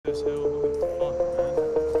this hill. Holy fuck, man.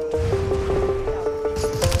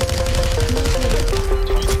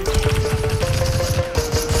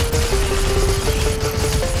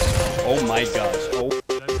 Oh my gosh. Oh.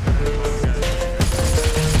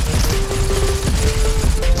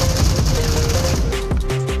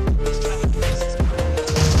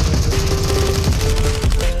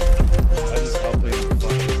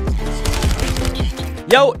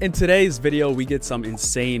 Yo, in today's video, we get some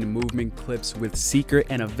insane movement clips with Seeker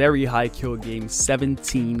and a very high kill game,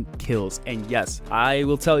 17 kills. And yes, I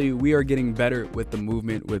will tell you, we are getting better with the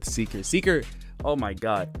movement with Seeker. Seeker, oh my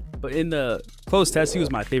god. But in the close test, he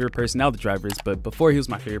was my favorite person. Now the drivers, but before he was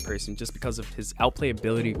my favorite person just because of his outplay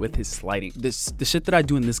ability with his sliding. The shit that I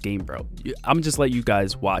do in this game, bro. I'm just let you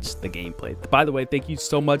guys watch the gameplay. By the way, thank you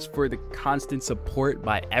so much for the constant support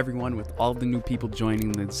by everyone with all the new people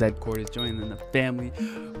joining the Z quarters, joining the family.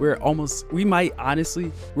 We're almost about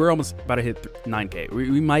to hit 9K.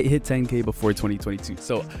 We might hit 10K before 2022.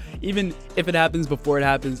 So even if it happens before it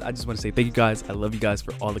happens, I just want to say thank you guys. I love you guys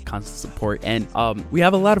for all the constant support. And we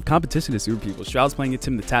have a lot of competition this year, people. Shroud's playing it,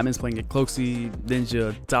 Tim the Tatman's playing it, Cloaksy,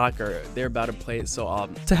 Ninja, Doc they're about to play it. So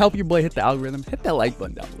to help your boy hit the algorithm, hit that like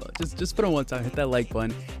button down below. Just put on one time, hit that like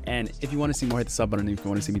button. And if you want to see more, hit the sub button. If you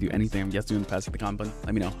want to see me do anything I'm yet to do in the past, hit the comment button.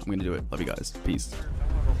 Let me know. I'm gonna do it. Love you guys. Peace. I'm gonna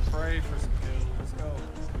go pray for some kills. Let's go.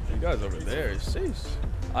 You guys over there, sheesh.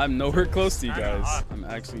 I'm nowhere close to you guys. I'm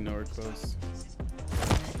actually nowhere close.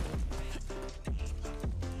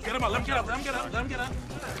 Get him up, let him get up, let him get up, let him get up.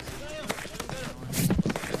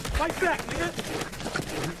 Fight back, nigga!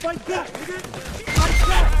 Fight back, nigga! Fight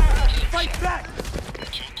back! Fight back!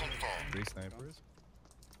 3 snipers.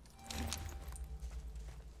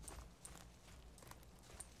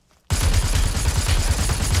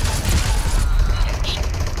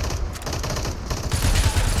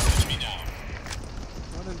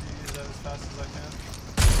 I'm gonna use that as fast as I can.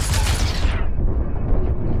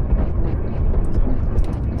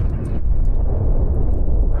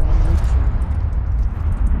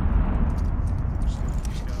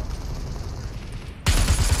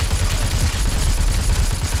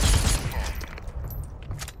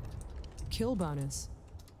 Kill bonus.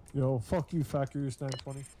 Yo, fuck you, Factory Snag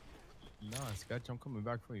 20. Nah, Sketch, I'm coming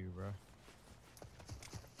back for you, bro.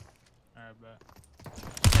 Alright, bet.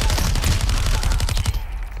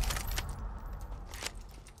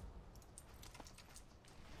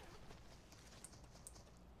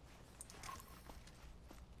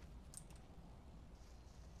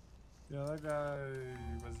 Yeah, that guy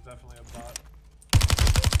was definitely a bot.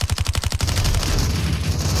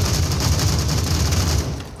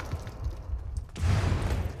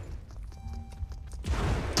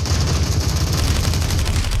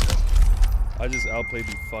 I just outplayed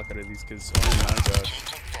the fuck out of these kids. Oh my gosh.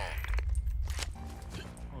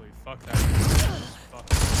 Holy fuck that. Fuck.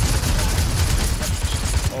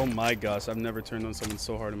 Oh my gosh. I've never turned on someone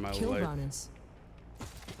so hard in my Kill life. bonus.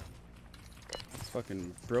 It's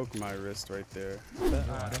fucking broke my wrist right there. I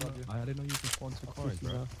didn't know you could spawn 2 cars,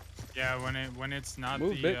 bro. Yeah, when it's not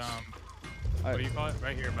Move, the bitch. what do you call it?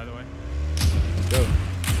 Right here, by the way. Go.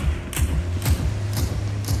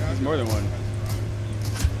 There's more than one.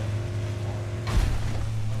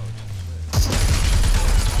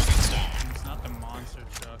 It's not the monster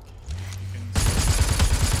truck. You can...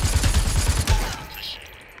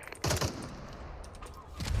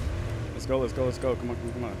 Let's go. Come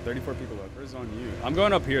on. 34 people left. Where's on you? I'm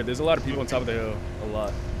going up here. There's a lot of people on top of the hill. A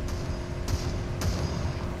lot.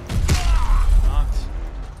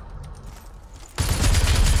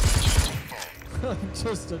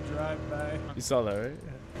 Just a drive-by. You saw that, right?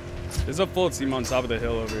 There's a full team on top of the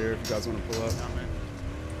hill over here if you guys want to pull up.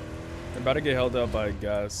 They're about to get held up by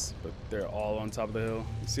gas, but they're all on top of the hill.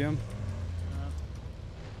 You see them?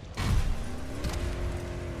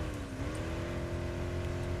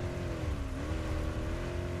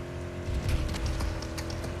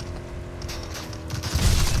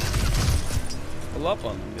 Pull up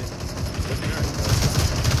on them, bitch.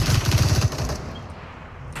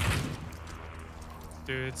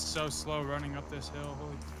 Dude, it's so slow running up this hill.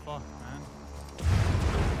 Holy fuck, man.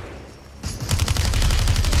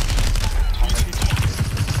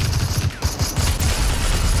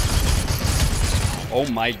 Oh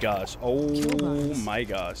my gosh. Oh my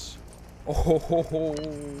gosh. Oh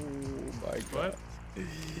my god.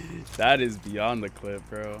 That is beyond the clip,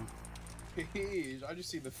 bro. I just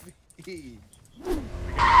see the feed.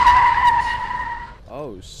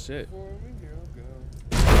 Oh shit. Here we go.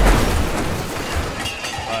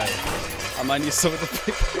 Alright. I might need some of the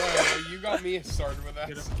pick. Bro, you got me started with that.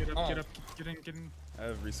 Get up, get in.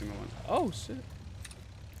 Every single one. Oh shit.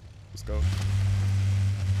 Let's go. I'm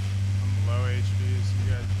low HP, so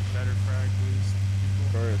you guys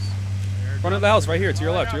course. Front of the house, right here. To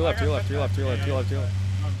your left. To your left. To your left. To your left. To your left. To your left. To your left.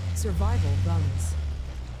 Survival bonus.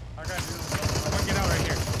 I gotta do this. I'm gonna get out right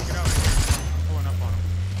here. Get out right here. I'm pulling up on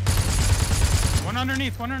him. One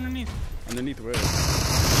underneath. One underneath. Underneath where?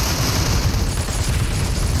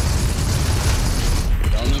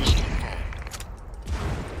 Down there.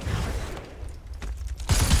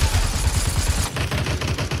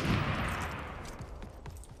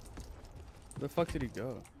 Where the fuck did he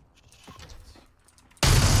go?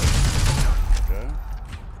 Okay.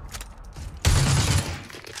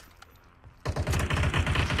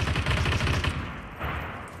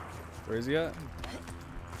 Where is he at?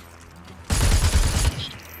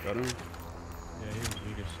 Got him? Yeah, he was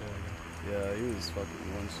weak as shit. Yeah, he was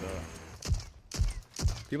fucking one shot.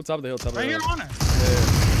 People top of the hill, top of the Right hill. here on it.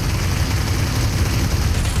 Yeah.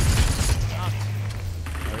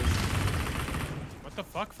 What the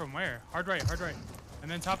fuck? From where? Hard right, hard right. And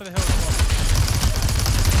then top of the hill as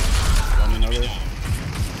Down another.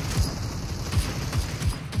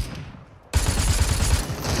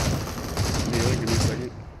 Give me a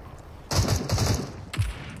second. well.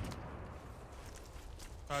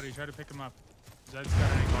 Cloudy, try to pick him up. Zed's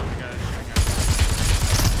got an angle on the guy that's shooting at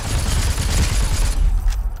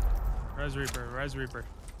him. Res Reaper, Res Reaper.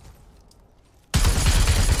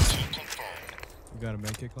 You got a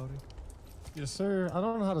med kit, Cody? Yes, sir. I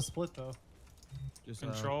don't know how to split though. Just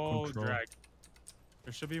Control, drag.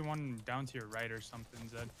 There should be one down to your right or something,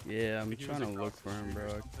 Zed. Yeah, I'm think he trying was to across look the for him, street or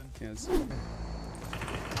bro. something. I can't see him.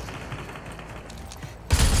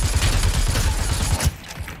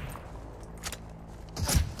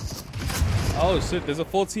 Oh shit, there's a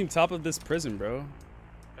full team top of this prison, bro. Okay.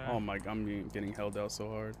 Oh my, I'm getting held out so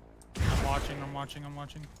hard. I'm watching, I'm watching, I'm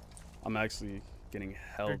watching. I'm actually getting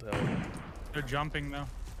held. They're jumping though.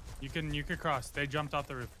 You could cross. They jumped off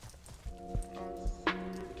the roof.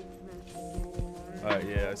 Alright,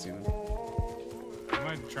 yeah, I see them. I'm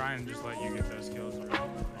gonna try and just let you get those kills. Or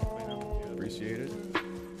clean up. Appreciate it.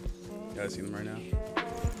 Yeah, I see them right now.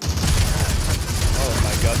 Oh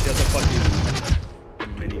my god, he has a fucking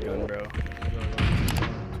minigun, bro.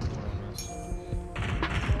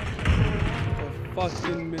 A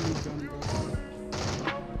fucking minigun, bro.